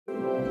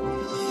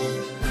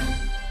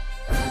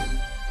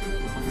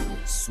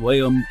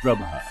Swayam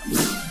Prabha.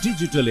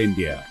 Digital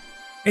India.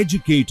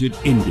 Educated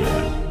India.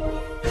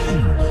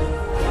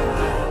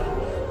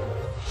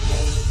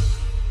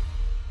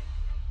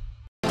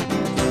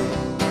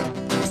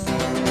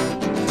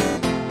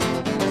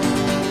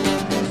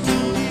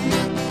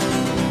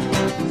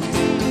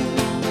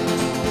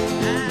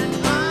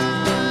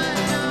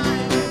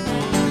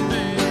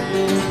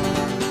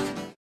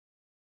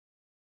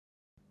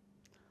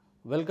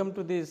 Welcome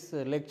to this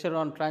lecture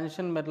on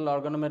transition metal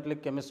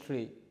organometallic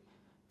chemistry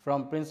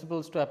from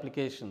principles to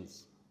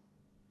applications.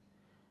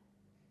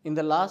 In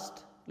the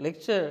last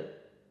lecture,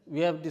 we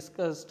have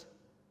discussed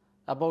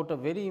about a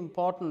very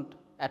important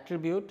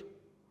attribute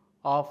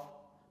of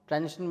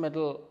transition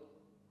metal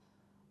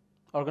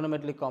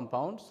organometallic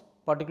compounds,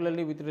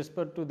 particularly with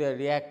respect to their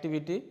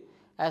reactivity,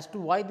 as to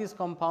why these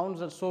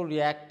compounds are so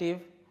reactive,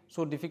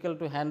 so difficult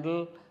to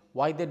handle,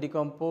 why they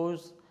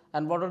decompose,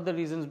 and what are the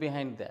reasons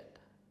behind that.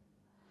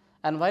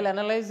 And while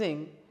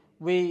analyzing,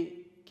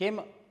 we came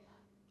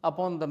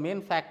upon the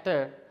main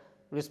factor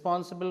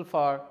responsible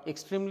for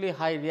extremely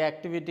high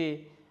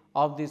reactivity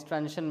of these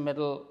transition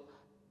metal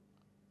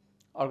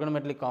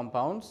organometallic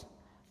compounds,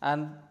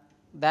 and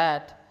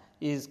that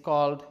is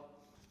called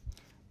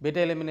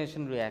beta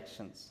elimination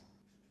reactions.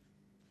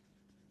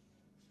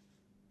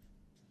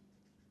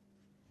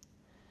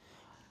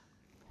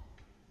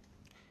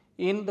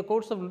 In the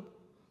course of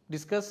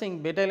discussing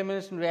beta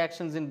elimination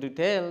reactions in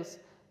details,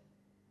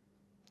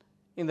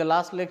 in the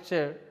last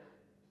lecture,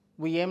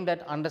 we aimed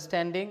at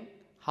understanding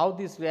how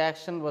this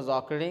reaction was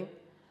occurring,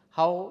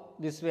 how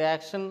this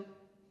reaction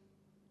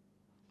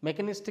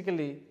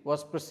mechanistically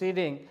was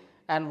proceeding,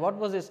 and what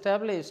was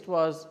established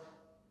was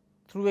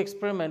through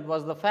experiment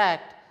was the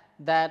fact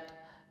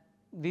that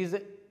these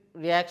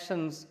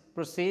reactions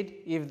proceed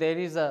if there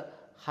is a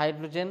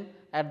hydrogen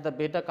at the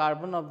beta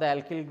carbon of the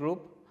alkyl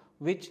group,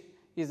 which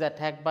is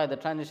attacked by the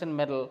transition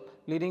metal,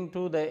 leading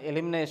to the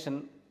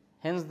elimination,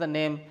 hence the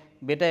name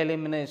beta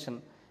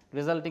elimination,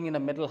 resulting in a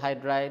metal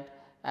hydride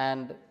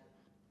and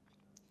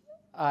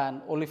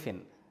an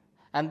olefin.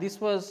 And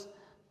this was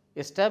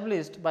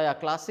established by a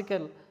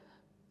classical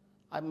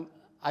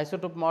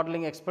isotope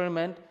modeling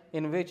experiment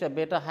in which a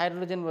beta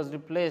hydrogen was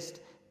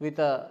replaced with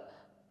a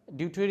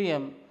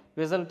deuterium,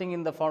 resulting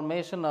in the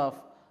formation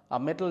of a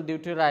metal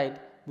deuteride,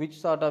 which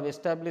sort of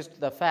established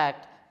the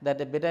fact that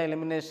the beta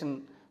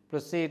elimination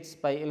proceeds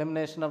by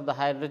elimination of the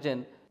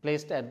hydrogen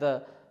placed at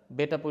the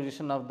beta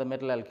position of the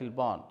metal alkyl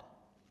bond.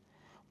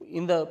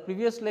 In the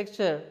previous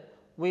lecture,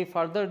 we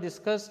further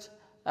discussed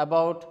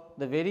about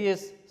the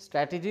various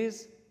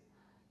strategies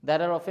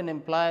that are often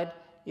employed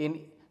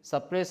in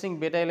suppressing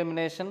beta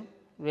elimination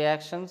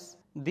reactions.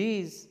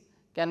 These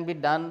can be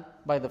done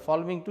by the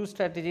following two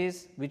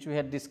strategies, which we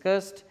had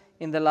discussed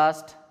in the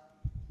last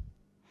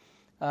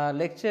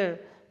lecture.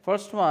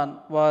 First one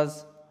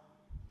was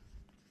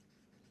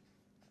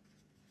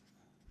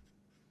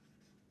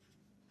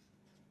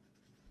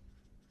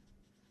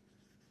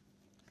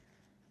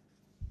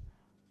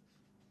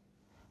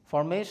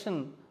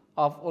formation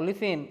of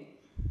olefin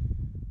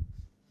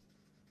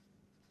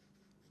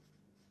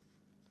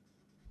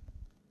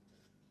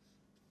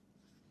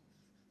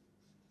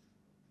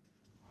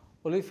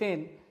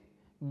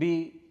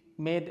be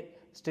made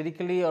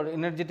sterically or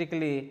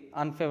energetically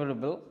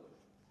unfavorable.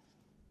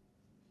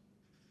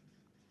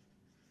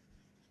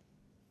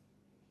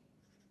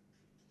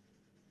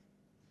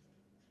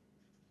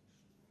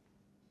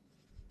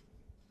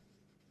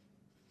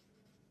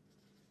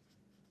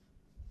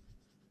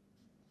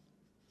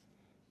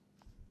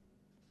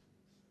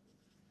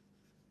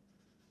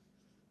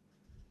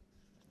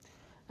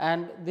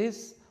 And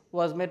this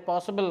was made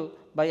possible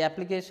by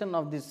application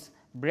of this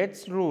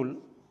Brett's rule,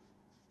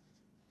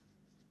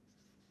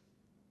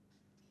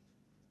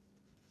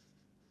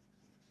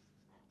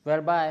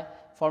 whereby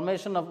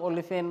formation of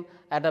olefin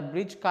at a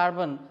bridge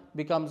carbon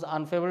becomes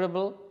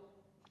unfavorable.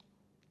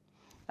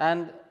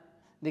 And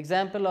the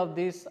example of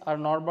this are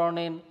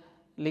norbornene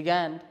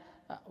ligand,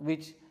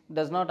 which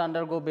does not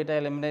undergo beta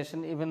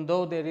elimination, even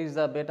though there is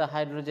a beta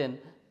hydrogen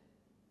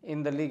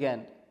in the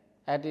ligand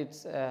at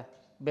its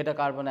beta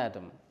carbon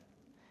atom.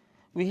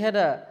 We had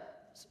a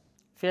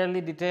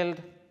fairly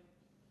detailed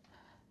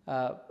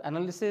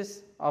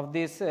analysis of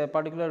this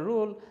particular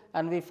rule,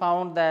 and we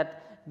found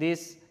that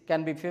this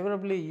can be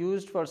favorably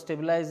used for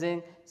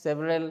stabilizing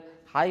several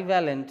high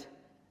valent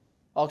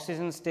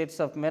oxidation states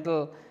of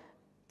metal,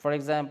 for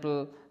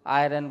example,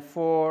 iron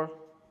 4,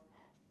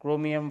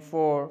 chromium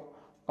 4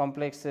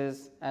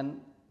 complexes, and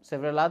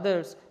several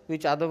others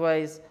which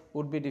otherwise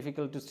would be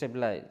difficult to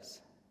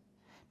stabilize.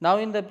 Now,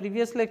 in the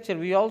previous lecture,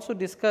 we also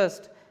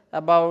discussed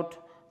about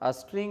a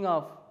string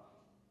of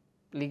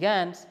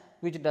ligands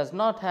which does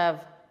not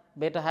have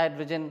beta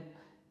hydrogen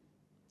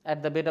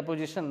at the beta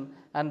position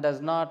and does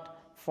not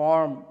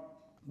form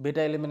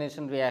beta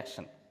elimination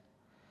reaction.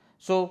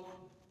 So,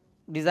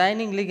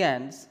 designing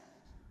ligands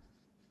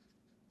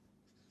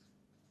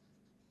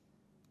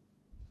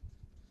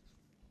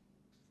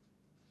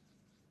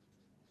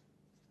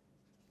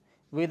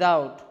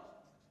without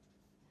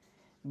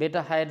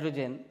beta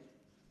hydrogen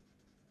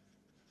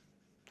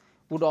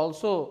would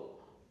also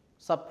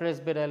suppress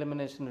beta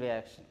elimination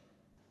reaction.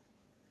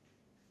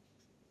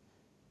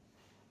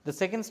 The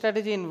second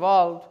strategy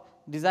involved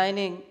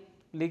designing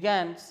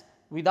ligands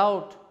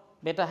without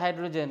beta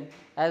hydrogen,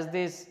 as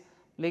these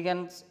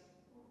ligands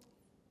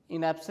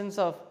in absence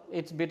of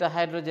its beta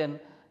hydrogen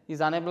is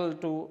unable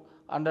to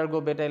undergo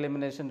beta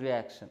elimination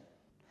reaction.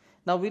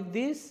 Now, with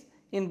this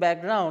in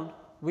background,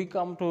 we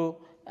come to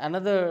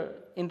another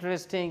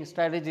interesting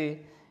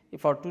strategy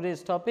for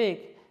today's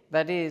topic,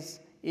 that is,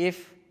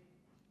 if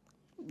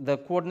the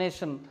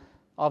coordination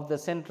of the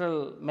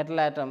central metal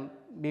atom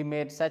be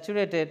made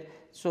saturated,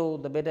 so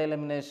the beta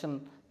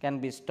elimination can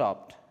be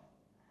stopped.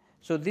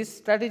 So, this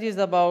strategy is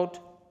about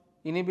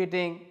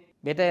inhibiting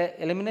beta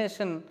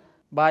elimination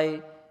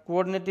by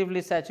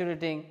coordinatively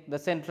saturating the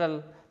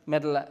central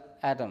metal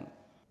atom.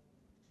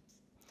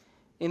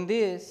 In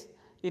this,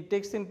 it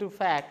takes into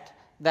fact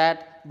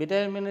that beta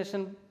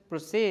elimination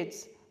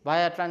proceeds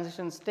via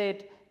transition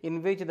state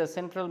in which the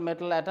central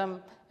metal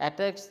atom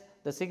attacks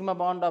the sigma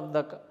bond of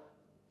the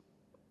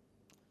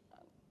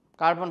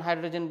carbon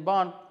hydrogen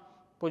bond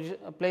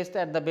placed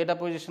at the beta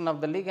position of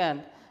the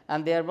ligand,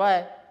 and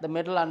thereby the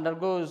metal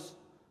undergoes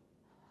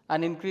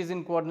an increase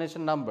in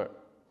coordination number.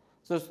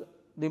 So,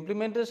 the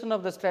implementation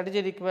of the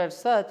strategy requires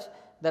such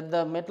that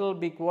the metal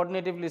be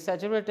coordinatively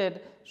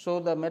saturated. So,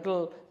 the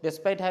metal,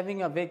 despite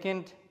having a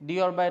vacant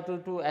d orbital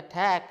to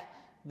attack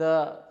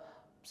the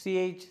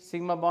CH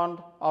sigma bond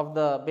of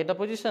the beta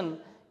position,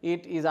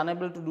 it is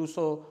unable to do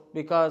so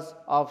because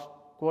of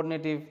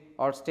coordinative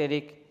or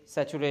steric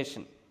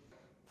saturation.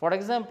 For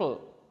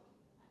example,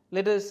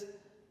 let us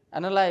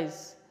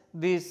analyze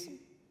this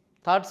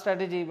third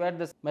strategy where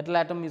the metal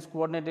atom is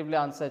coordinatively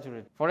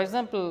unsaturated. For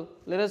example,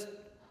 let us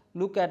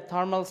look at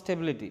thermal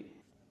stability.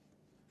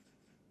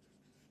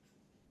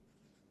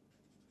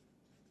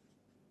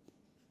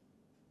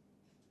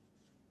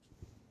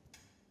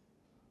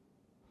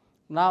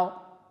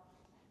 Now,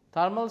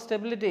 thermal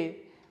stability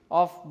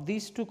of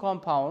these two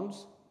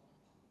compounds,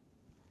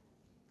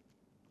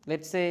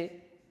 let us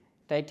say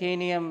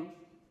titanium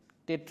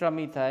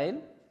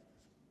tetramethyl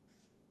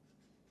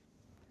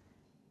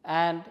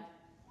and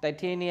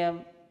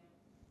titanium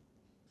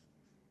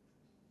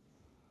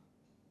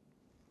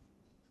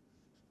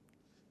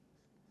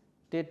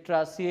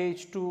tetra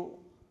CH2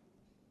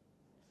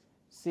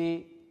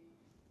 C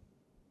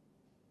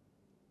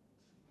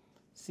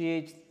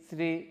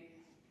CH3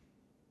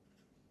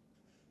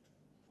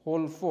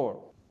 whole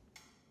 4.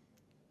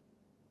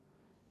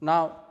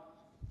 Now,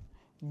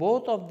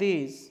 both of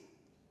these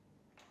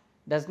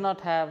does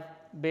not have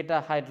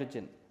beta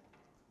hydrogen.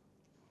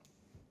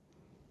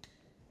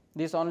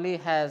 This only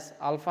has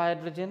alpha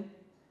hydrogen,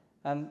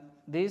 and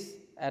this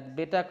at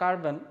beta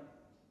carbon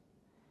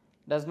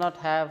does not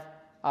have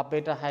a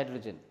beta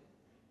hydrogen.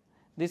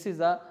 This is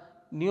a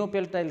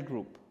neopentyl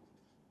group.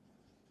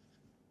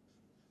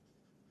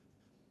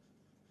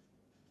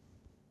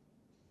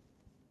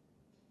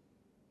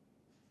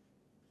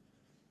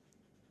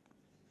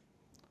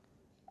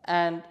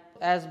 And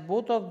as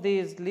both of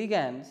these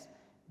ligands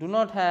do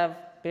not have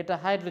beta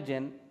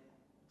hydrogen,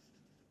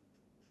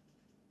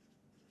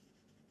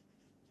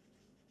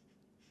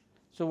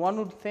 so one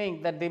would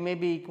think that they may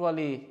be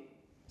equally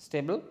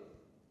stable,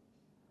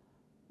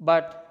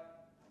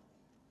 but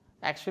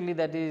actually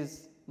that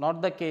is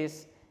not the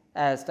case,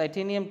 as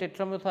titanium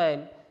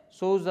tetramethyl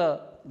shows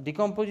a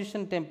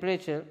decomposition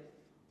temperature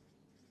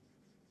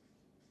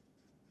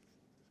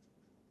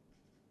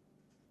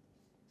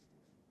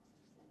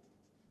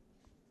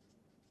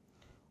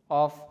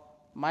of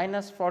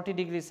minus 40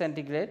 degrees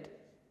centigrade,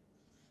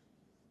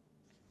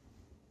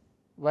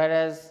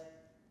 whereas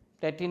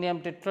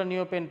titanium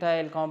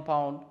tetraneopentyl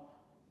compound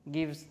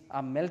gives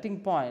a melting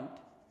point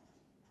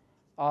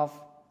of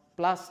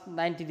plus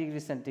 90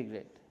 degrees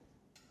centigrade.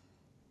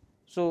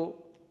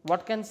 So,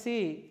 what can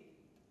see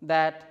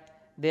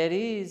that there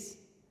is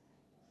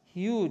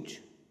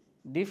huge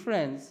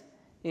difference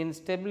in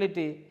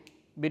stability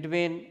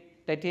between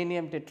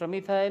titanium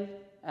tetramethyl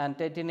and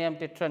titanium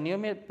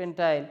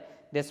tetraneopentyl,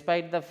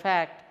 despite the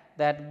fact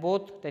that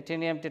both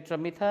titanium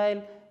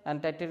tetramethyl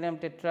and titanium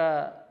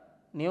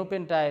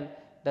tetraneopentyl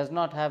does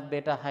not have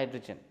beta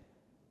hydrogen.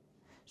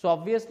 So,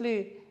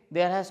 obviously,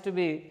 there has to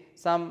be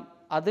some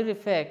other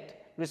effect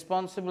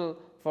responsible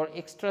for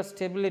extra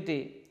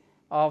stability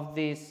of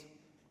this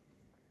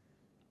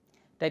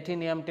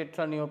titanium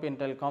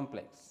tetraneopentyl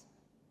complex,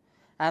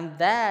 and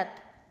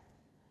that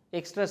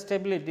extra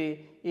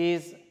stability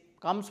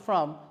comes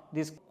from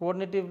this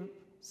coordinatively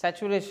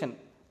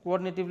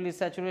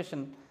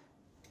saturation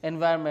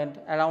environment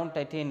around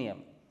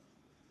titanium.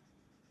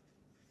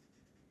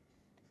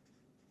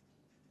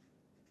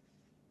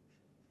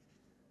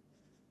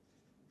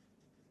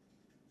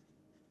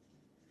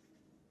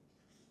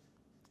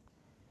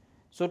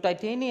 So,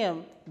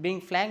 titanium being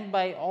flanked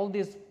by all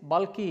these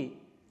bulky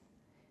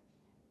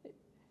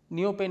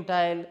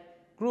neopentyl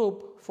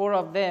group, 4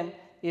 of them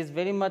is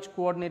very much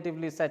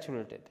coordinatively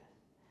saturated,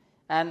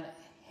 and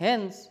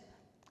hence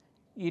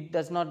it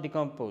does not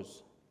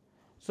decompose.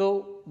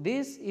 So,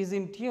 this is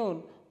in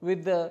tune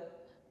with the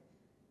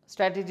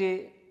strategy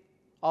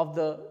of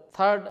the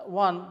third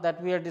one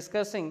that we are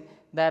discussing,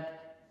 that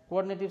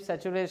coordinative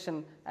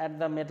saturation at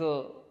the metal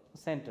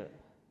center.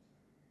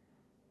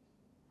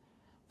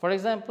 For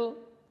example,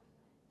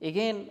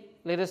 again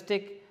let us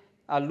take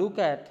a look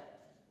at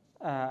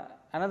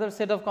another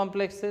set of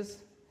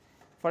complexes.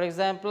 For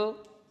example,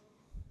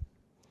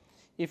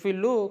 if we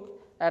look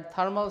at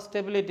thermal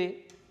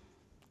stability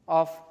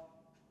of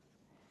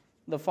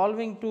the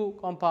following two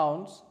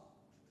compounds,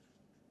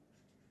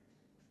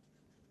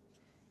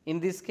 in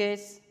this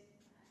case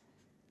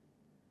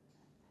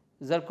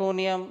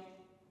zirconium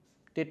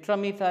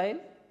tetramethyl,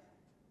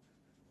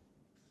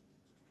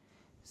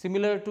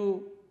 similar to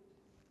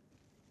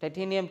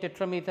titanium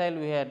tetramethyl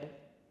we had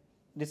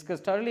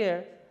discussed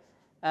earlier,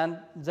 and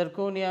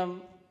zirconium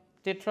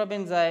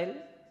tetrabenzyl,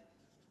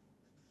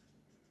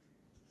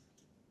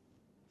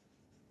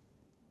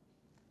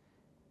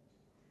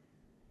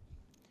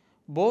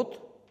 both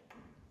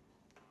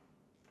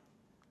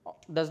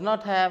does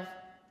not have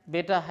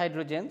beta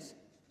hydrogens.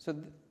 So,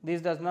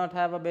 this does not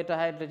have a beta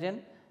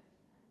hydrogen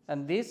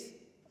and this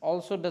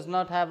also does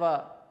not have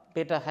a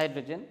beta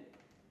hydrogen.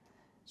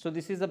 So,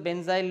 this is a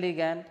benzyl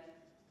ligand,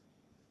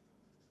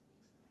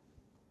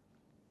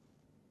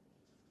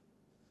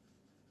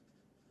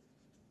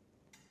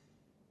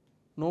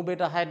 no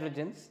beta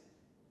hydrogens.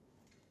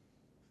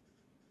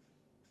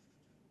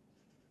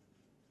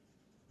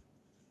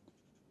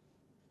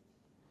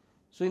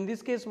 So, in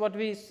this case what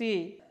we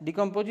see,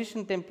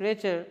 decomposition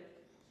temperature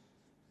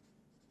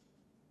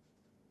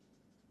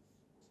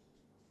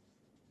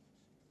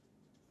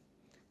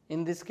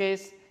in this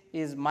case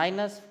is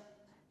minus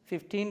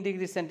 15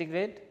 degree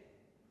centigrade,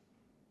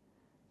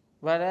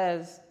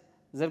 whereas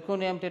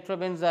zirconium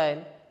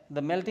tetrabenzyl,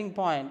 the melting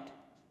point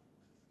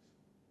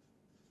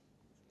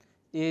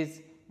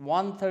is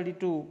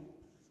 132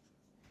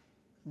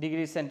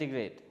 degree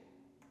centigrade.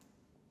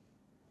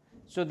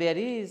 So, there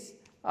is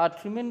a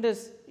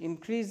tremendous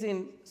increase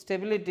in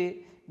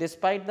stability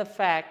despite the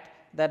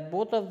fact that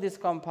both of this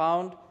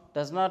compound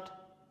does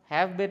not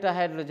have beta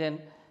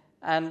hydrogen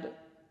and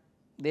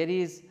there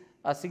is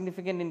a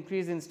significant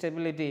increase in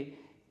stability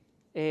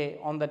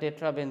on the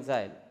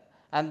tetrabenzyl,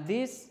 and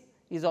this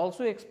is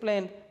also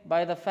explained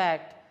by the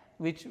fact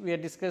which we are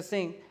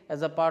discussing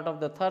as a part of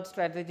the third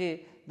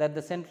strategy, that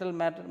the central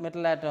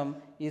metal atom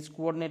is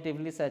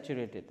coordinatively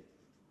saturated.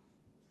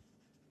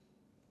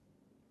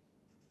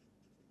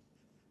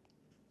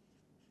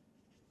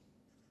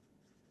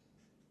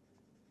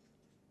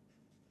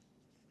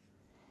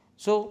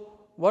 So,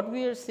 what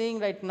we are seeing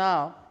right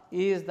now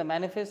is the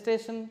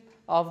manifestation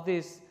of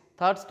this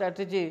third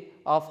strategy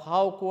of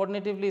how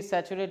coordinatively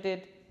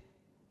saturated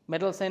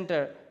metal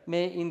center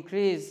may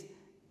increase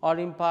or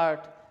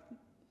impart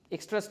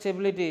extra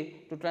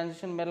stability to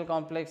transition metal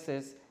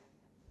complexes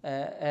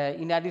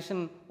in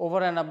addition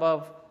over and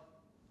above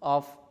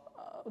of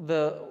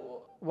the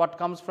what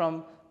comes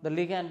from the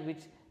ligand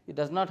which it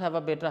does not have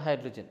a beta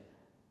hydrogen.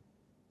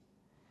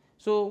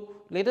 So,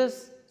 let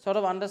us sort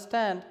of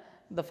understand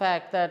the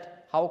fact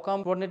that how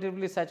come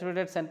coordinatively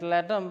saturated central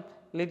atom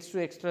leads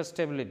to extra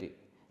stability.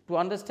 To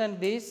understand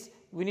this,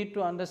 we need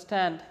to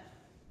understand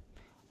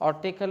or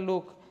take a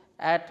look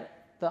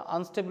at the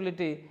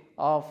instability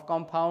of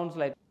compounds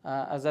like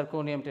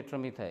zirconium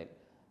tetramethyl.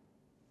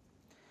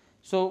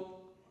 So,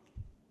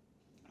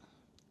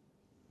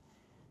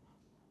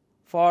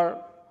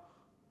 for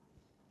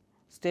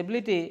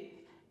stability,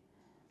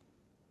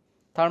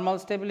 thermal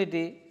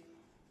stability,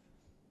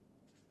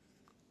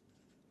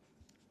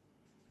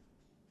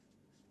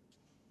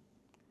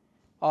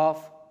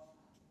 of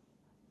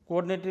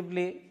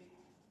coordinatively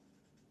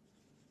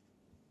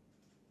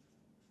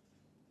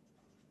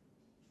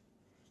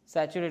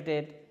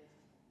saturated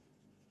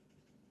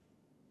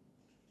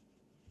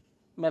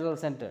metal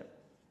center.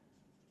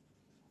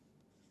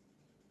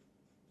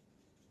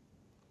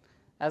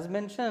 As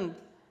mentioned,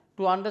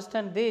 to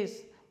understand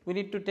this, we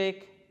need to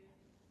take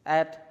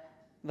at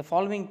the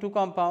following two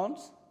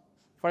compounds.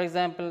 For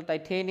example,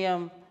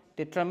 titanium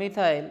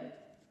tetramethyl,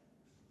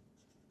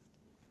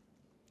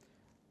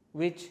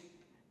 which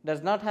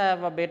does not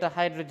have a beta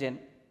hydrogen,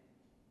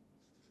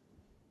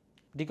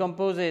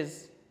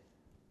 decomposes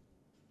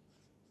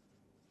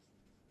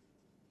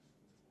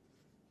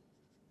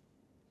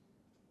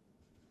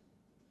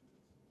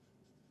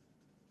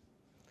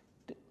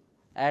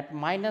at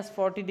minus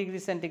 40 degree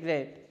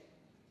centigrade,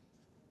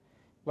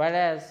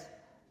 whereas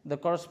the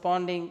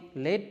corresponding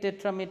lead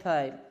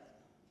tetramethyl,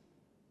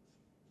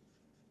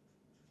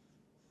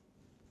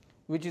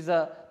 which is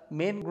a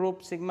main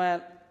group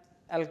sigma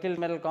alkyl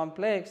metal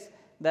complex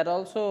that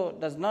also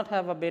does not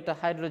have a beta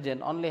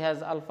hydrogen, only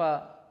has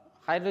alpha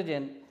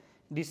hydrogen,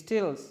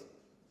 distills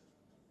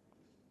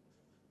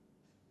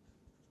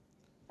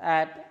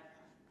at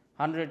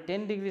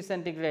 110 degree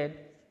centigrade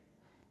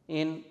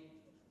in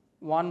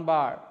 1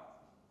 bar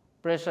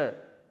pressure.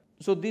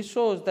 So, this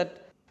shows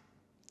that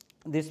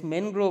this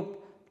main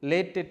group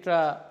lead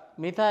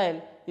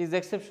tetramethyl is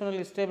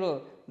exceptionally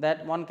stable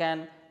that one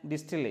can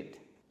distill it.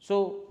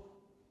 So,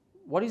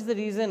 what is the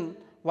reason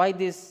why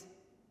this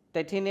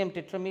titanium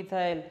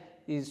tetramethyl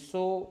is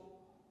so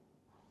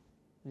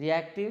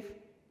reactive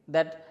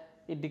that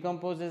it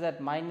decomposes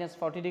at minus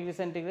 40 degree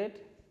centigrade,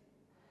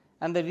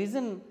 and the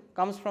reason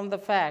comes from the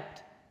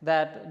fact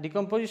that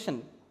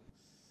decomposition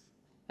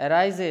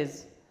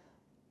arises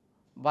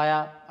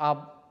via a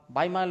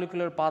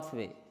bimolecular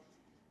pathway.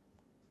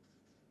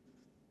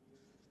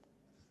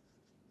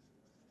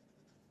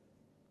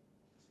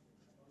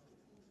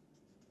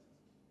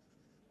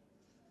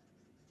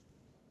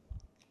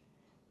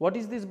 What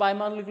is this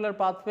bimolecular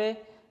pathway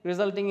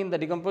resulting in the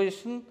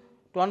decomposition?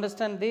 To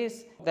understand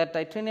this, that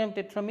titanium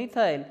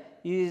tetramethyl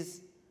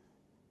is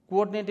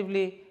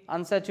coordinatively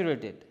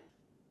unsaturated.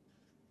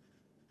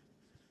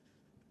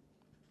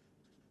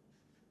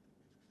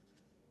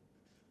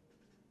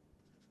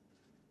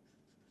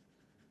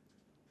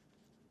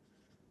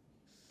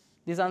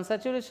 This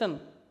unsaturation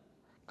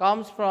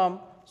comes from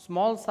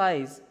small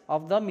size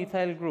of the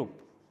methyl group.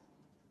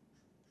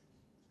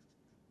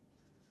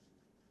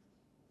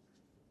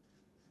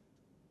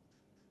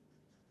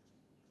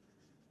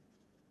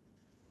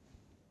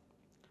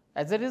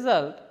 As a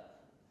result,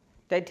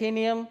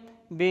 titanium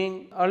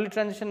being early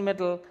transition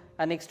metal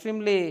and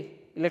extremely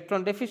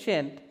electron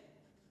deficient,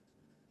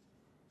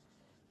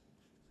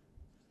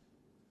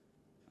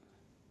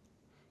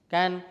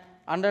 can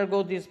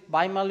undergo this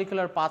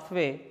bimolecular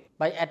pathway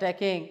by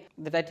attacking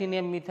the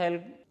titanium methyl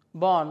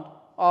bond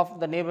of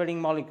the neighboring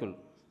molecule.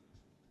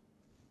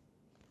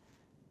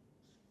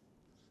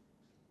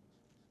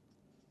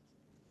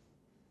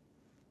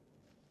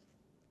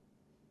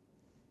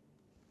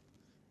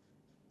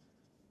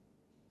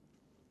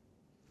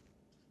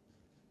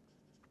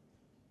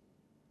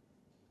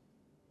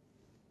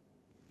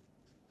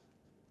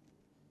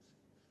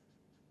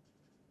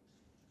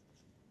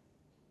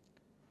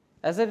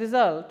 As a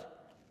result,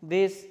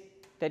 this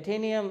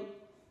titanium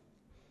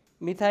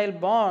methyl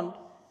bond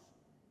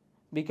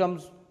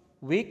becomes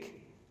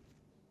weak,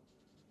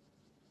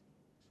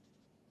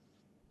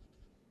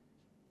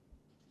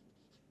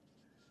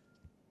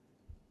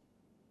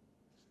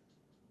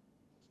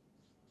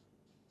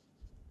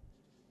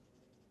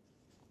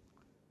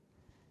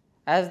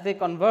 as they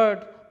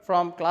convert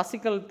from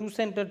classical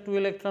 2-centered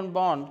 2-electron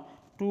bond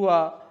to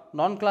a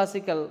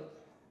non-classical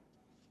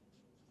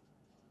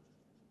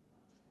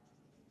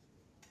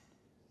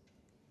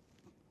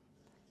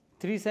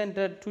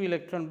three-centered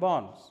 2-electron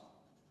bonds,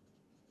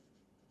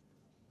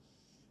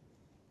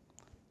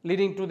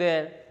 leading to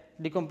their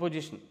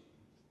decomposition.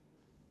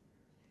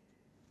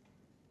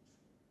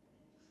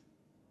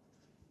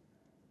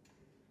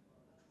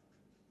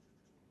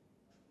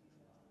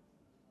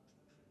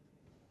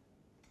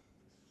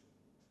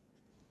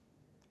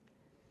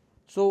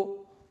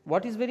 So,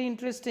 what is very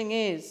interesting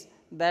is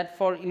that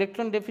for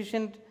electron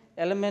deficient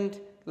element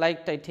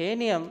like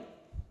titanium,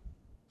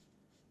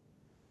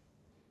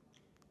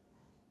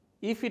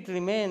 if it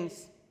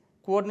remains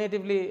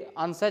coordinatively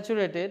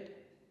unsaturated,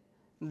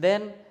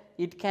 then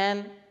it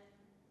can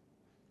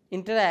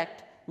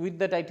interact with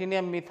the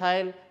titanium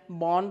methyl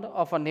bond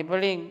of a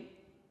neighboring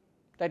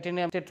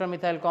titanium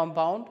tetramethyl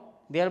compound,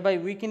 thereby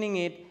weakening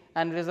it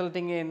and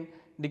resulting in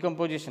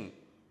decomposition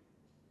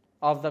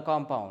of the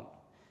compound.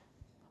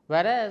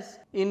 Whereas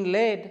in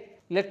lead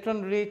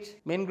electron rich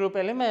main group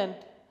element,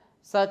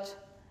 such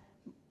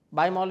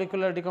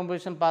bimolecular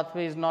decomposition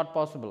pathway is not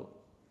possible.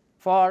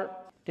 For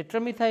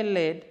tetramethyl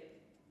lead,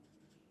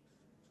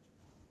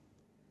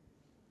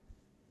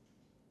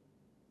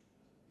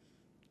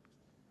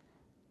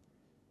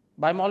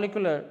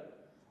 bimolecular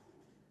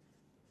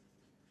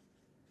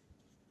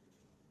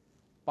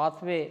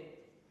pathway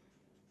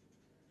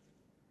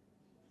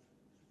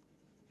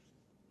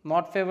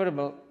not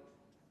favorable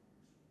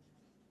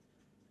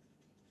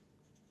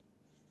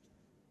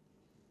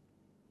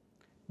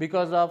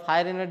because of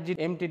higher energy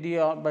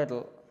MTD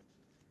orbital.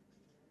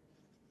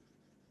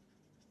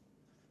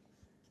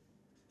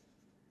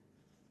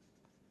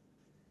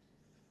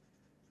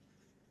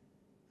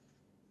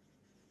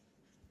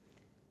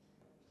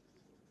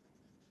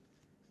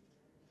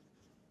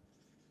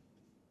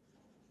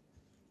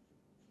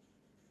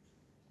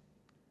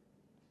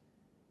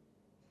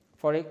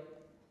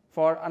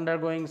 For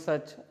undergoing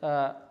such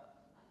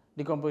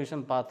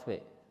decomposition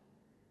pathway.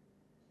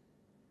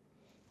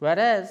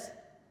 Whereas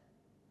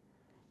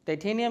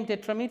titanium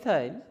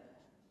tetramethyl,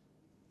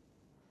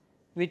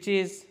 which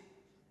is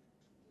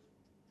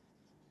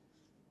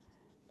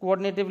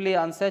coordinatively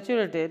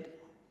unsaturated,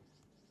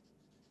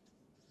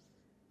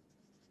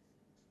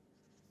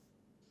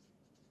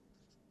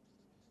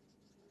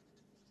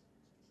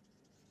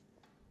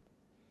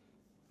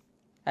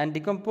 and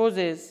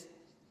decomposes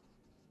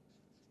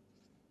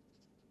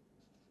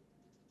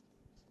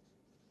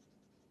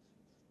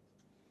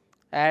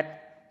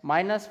at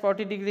minus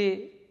 40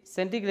 degree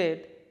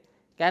centigrade,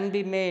 can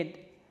be made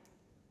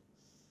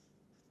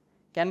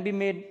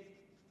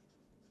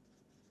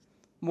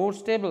more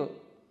stable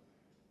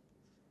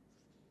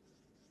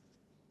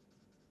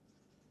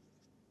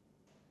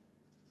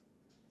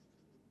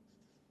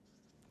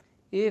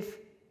if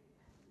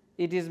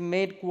it is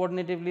made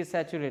coordinatively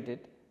saturated,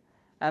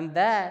 and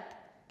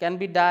that can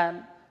be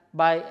done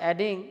by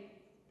adding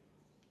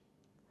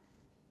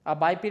a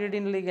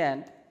bipyridine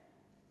ligand,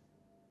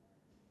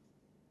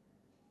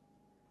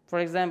 for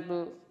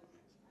example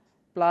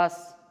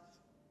plus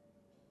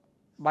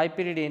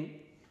bipyridine,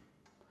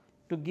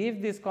 to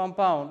give this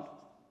compound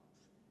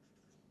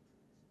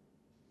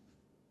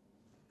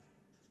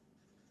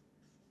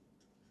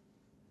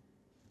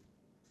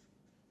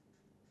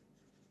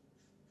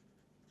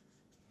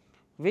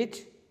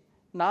which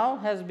now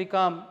has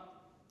become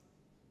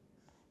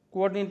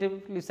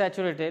coordinatively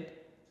saturated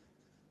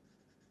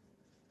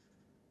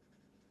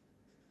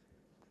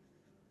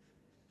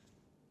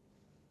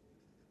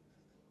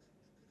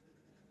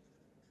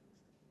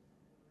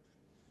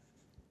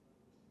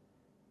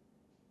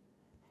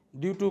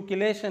due to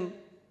chelation.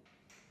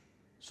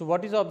 So,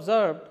 what is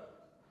observed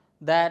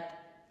that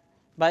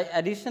by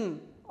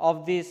addition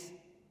of this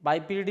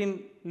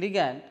bipyridine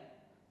ligand,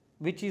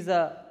 which is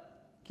a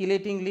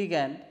chelating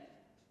ligand,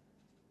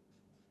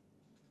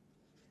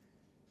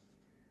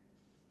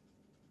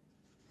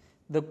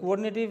 the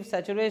coordinative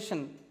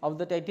saturation of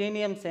the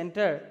titanium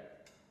center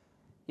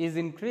is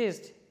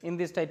increased in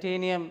this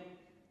titanium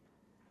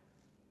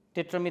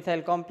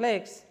tetramethyl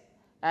complex,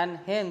 and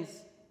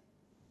hence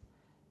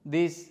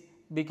this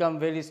become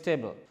very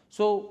stable.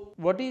 So,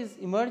 what is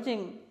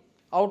emerging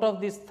out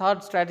of this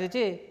third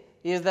strategy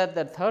is that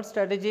the third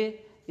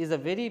strategy is a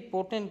very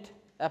potent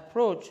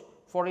approach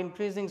for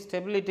increasing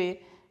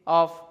stability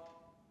of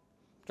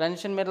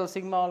transition metal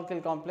sigma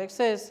alkyl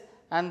complexes,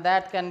 and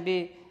that can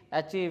be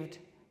achieved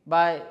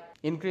by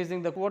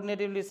increasing the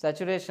coordinatively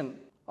saturation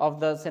of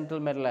the central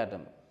metal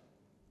atom.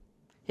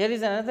 Here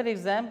is another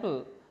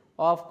example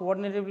of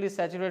coordinatively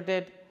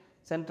saturated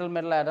central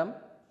metal atom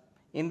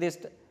in this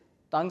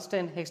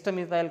tungsten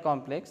hexamethyl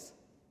complex.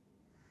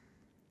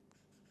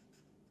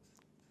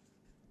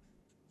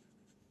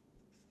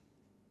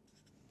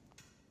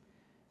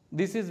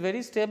 This is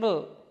very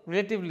stable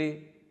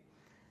relatively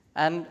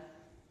and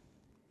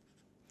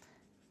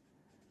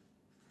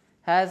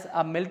has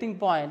a melting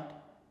point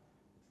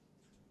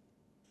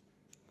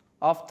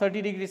of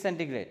 30 degree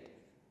centigrade.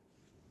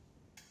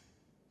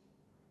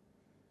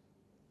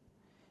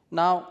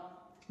 Now,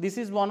 this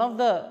is one of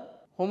the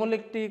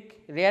homoelectric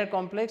rare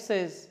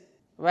complexes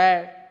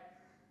where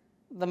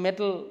the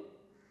metal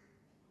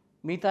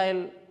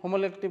methyl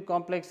homoelectric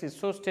complex is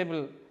so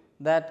stable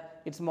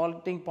that its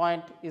melting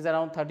point is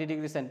around 30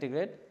 degree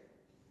centigrade.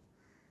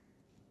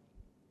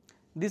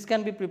 This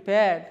can be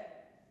prepared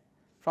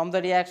from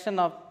the reaction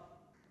of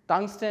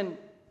tungsten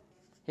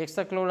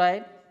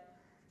hexachloride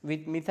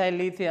with methyl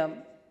lithium,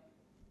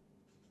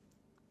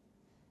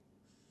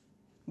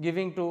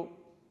 giving to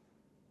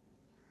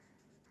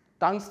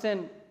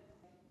tungsten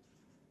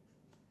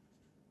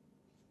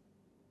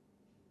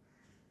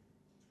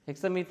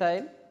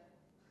hexamethyl.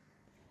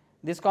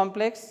 This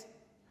complex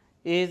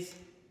is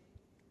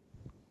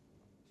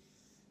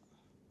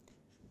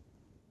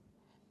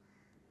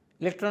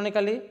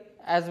electronically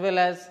as well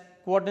as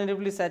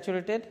coordinatively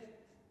saturated.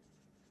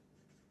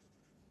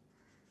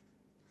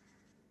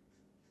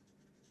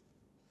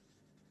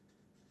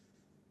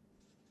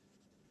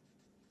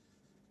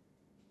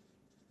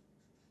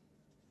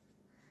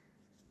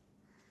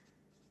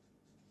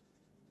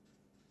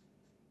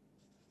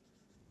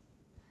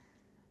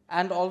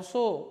 And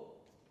also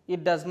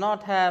it does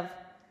not have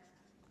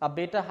a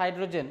beta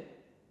hydrogen,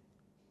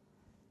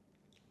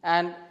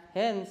 and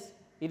hence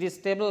it is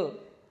stable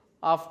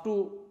up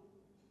to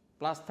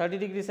plus 30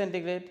 degree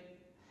centigrade,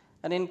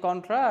 and in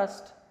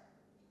contrast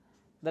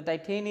the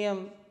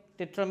titanium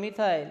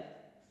tetramethyl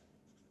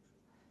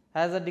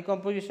has a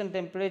decomposition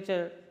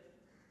temperature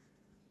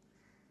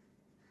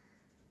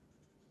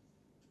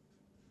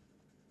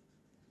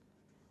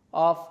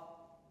of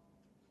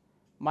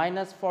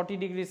minus 40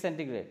 degree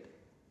centigrade.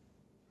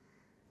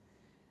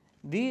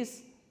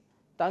 These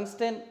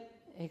tungsten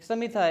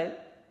hexamethyl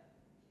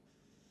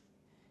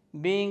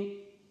being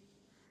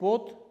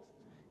both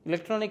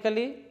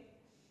electronically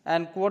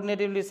and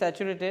coordinatively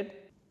saturated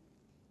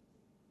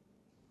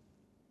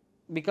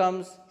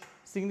becomes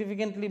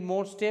significantly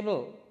more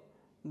stable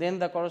than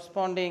the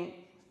corresponding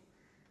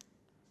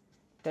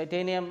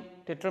titanium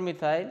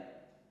tetramethyl,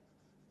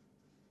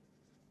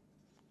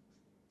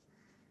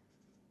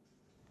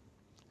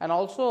 and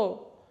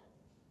also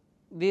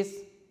this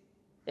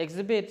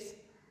exhibits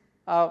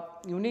a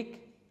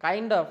unique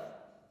kind of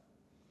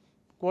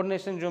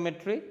coordination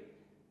geometry.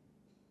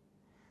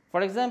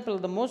 For example,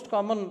 the most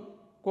common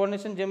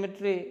coordination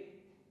geometry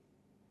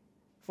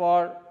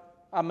for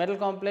a metal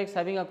complex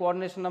having a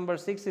coordination number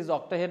 6 is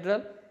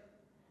octahedral,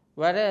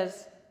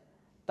 whereas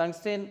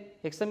tungsten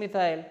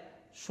hexamethyl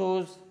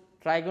shows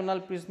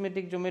trigonal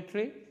prismatic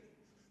geometry.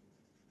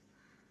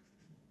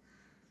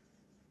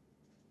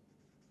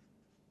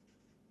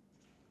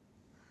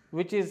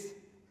 Which is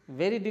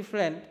very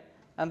different,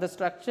 and the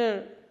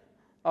structure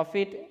of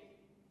it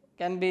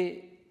can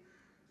be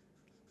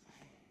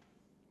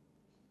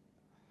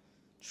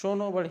shown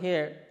over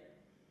here.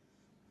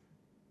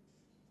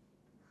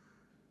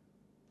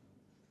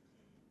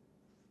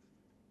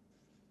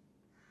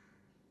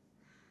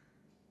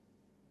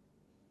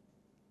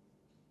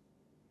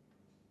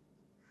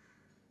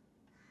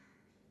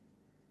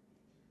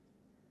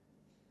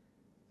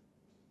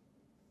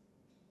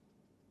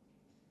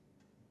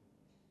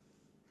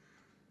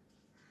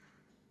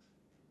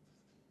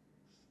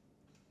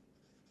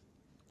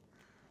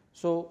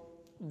 So,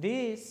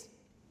 this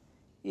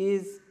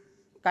is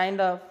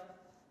kind of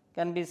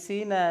can be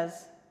seen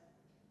as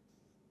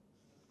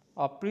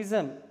a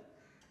prism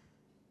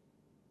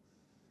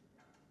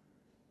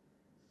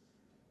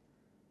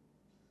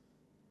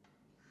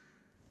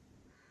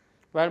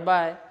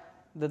whereby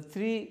the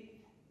 3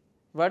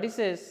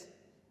 vertices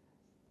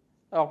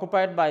are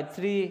occupied by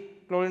 3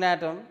 chlorine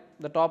atom,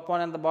 the top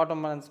one and the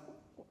bottom one,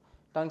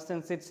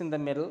 tungsten sits in the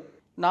middle.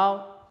 Now,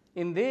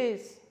 in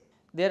this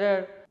there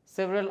are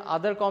several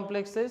other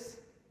complexes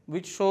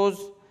which shows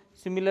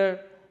similar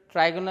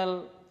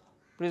trigonal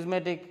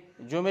prismatic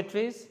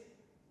geometries,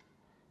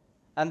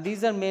 and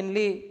these are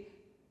mainly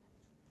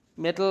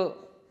metal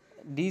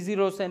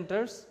D0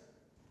 centers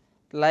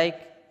like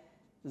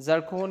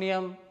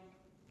zirconium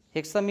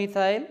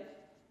hexamethyl,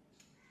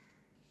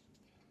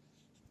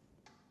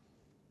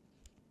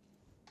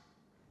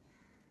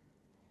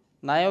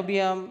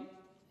 niobium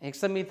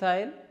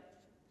hexamethyl,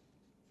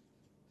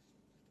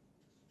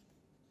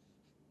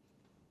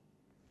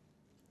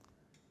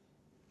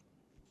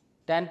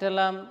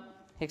 tantalum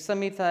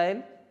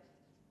hexamethyl,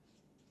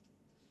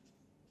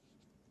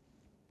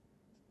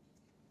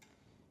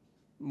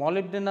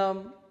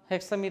 molybdenum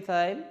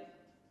hexamethyl,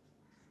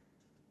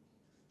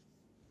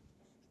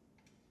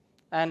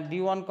 and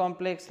D1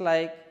 complex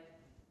like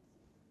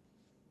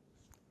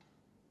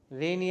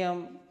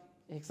rhenium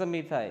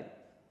hexamethyl.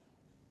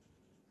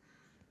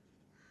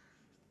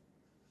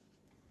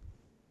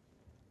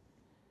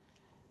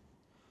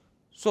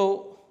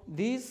 So,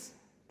 this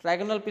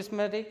trigonal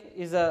prismatic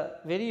is a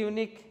very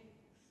unique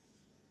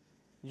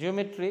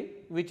geometry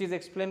which is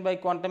explained by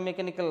quantum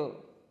mechanical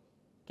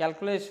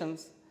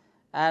calculations,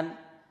 and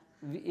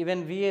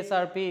even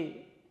VSRP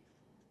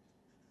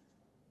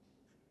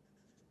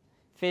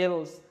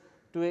fails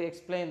to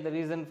explain the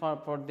reason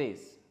for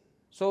this.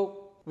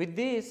 So, with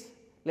this,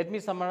 let me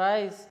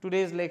summarize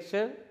today's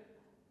lecture.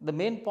 The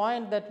main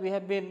point that we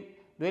have been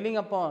dwelling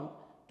upon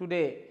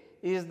today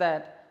is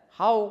that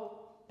how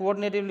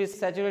coordinatively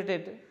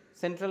saturated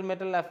central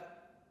metal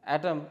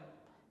atom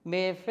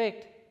may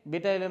affect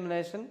beta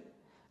elimination,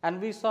 and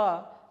we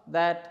saw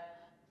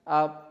that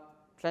a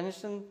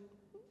transition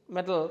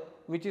metal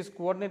which is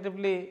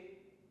coordinatively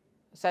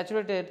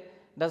saturated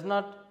does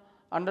not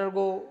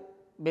undergo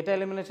beta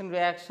elimination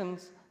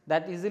reactions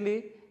that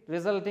easily,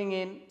 resulting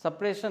in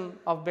suppression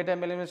of beta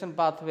elimination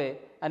pathway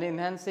and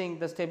enhancing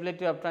the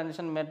stability of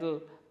transition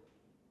metal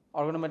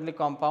organometallic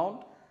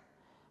compound.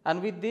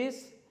 And with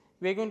this,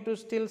 we are going to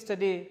still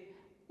study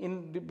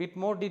in bit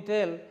more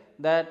detail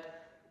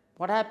that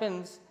what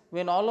happens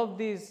when all of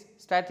these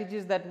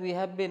strategies that we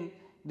have been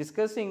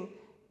discussing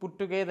put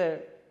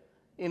together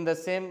in the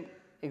same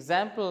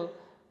example,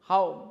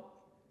 how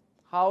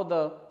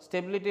the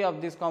stability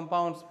of these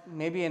compounds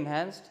may be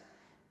enhanced.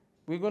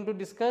 We are going to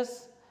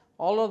discuss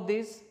all of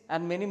this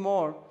and many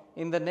more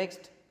in the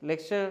next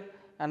lecture,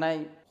 and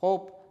I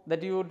hope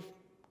that you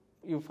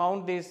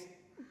found this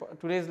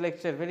today's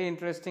lecture very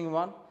interesting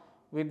one.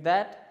 With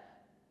that,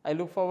 I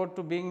look forward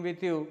to being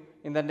with you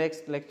in the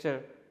next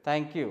lecture.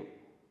 Thank you.